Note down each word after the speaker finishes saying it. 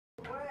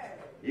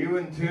You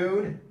in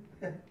tune?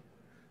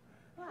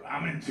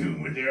 I'm in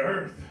tune with the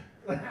earth.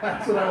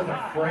 That's what I was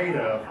afraid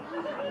of.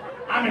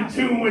 I'm in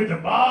tune with the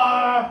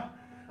bar.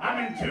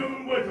 I'm in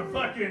tune with the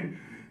fucking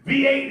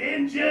V8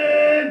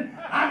 engine.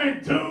 I'm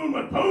in tune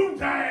with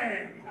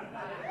Poontang.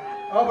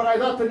 Oh, but I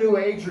thought the New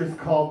Agers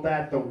called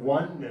that the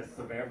oneness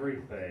of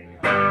everything.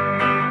 I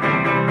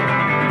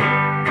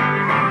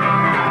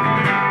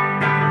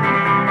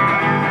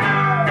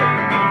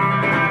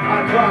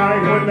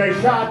cried when they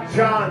shot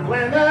John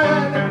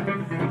Lennon.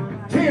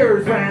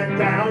 Tears ran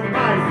down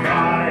my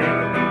spine.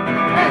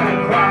 And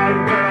I cried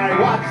when I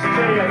watched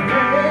JFK,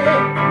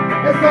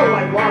 as though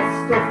I'd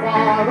lost a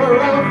father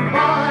of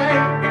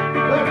mine.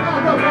 But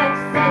Malcolm X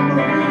and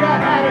Maria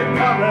had it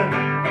coming.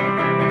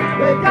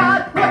 They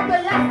got what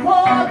they asked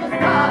for this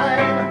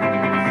time.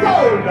 So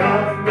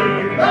love me,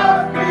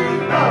 love me,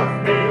 love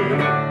me.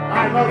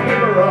 I'm a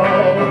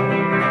liberal.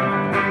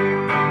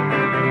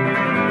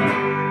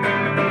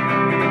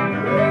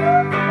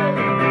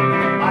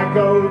 I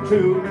go to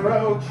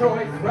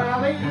pro-choice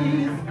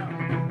rallies,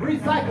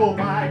 recycle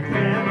my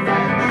cans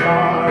and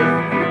jars.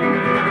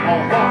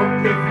 I'll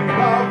honk if you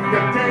love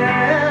the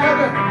dead,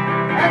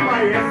 and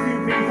my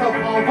SUV's a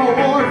Volvo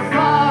or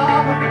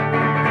Saab.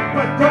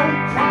 But don't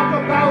talk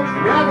about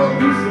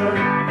revolution,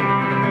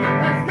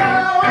 that's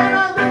going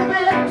a little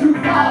bit too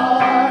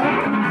far.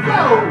 So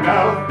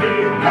love me,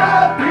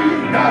 love me,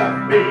 love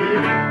me,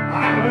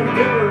 I'm a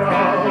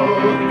liberal.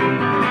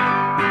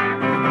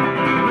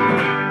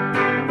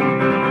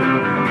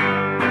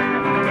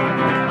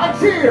 I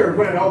cheered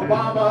when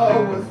Obama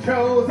was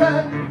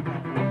chosen,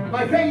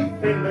 my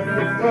faith in the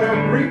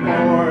system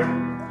reborn.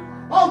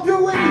 I'll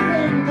do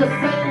anything to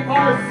save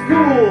our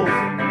schools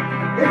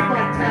if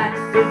my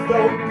taxes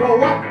don't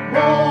go up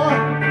more.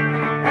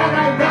 And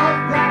I love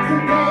blacks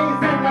and gays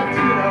and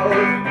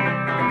Latinos,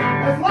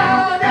 as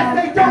long as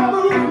they don't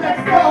move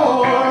next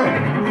door.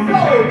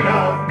 So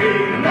love me,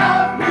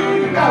 love me,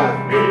 love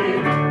me,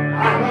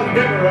 I'm a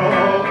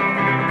liberal.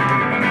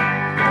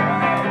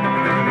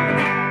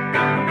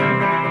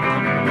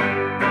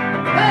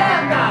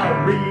 And I'll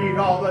read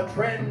all the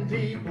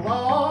trendy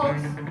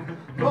blogs,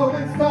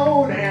 Rolling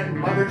Stone and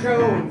Mother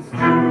Jones too.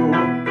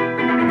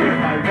 If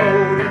my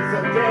vote is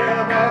a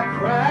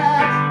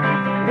Democrat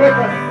with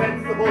a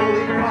sensible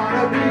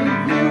economy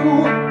view,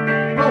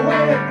 but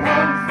when it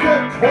comes to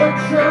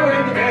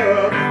torturing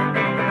Arabs,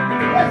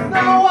 there's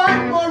no one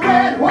more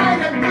red,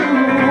 white, and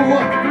blue.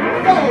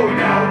 So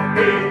love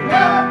me,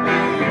 love me,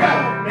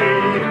 love me,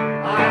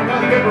 I'm a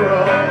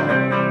liberal.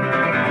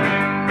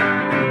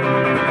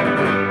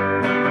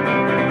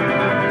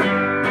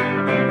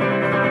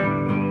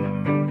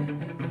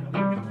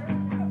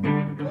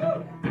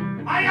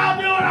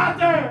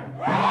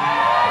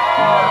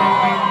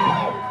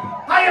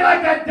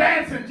 That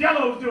dancing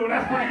Jello's doing,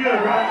 that's pretty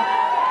good, right?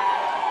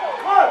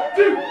 1,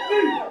 2, 3,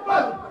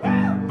 4.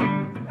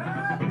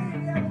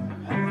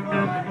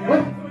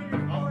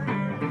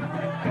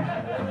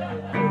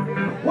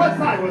 Once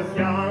I was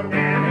young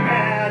and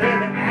had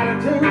an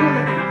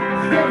attitude,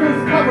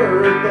 stickers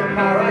covered the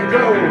car I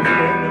drove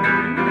in.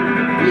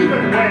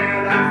 Even when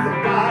on some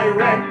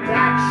direct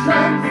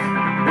actions,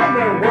 when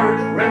there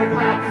weren't red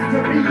cops to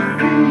be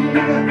seen.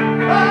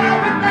 Oh,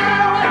 but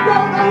now I've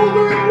grown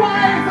older and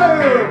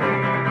wiser.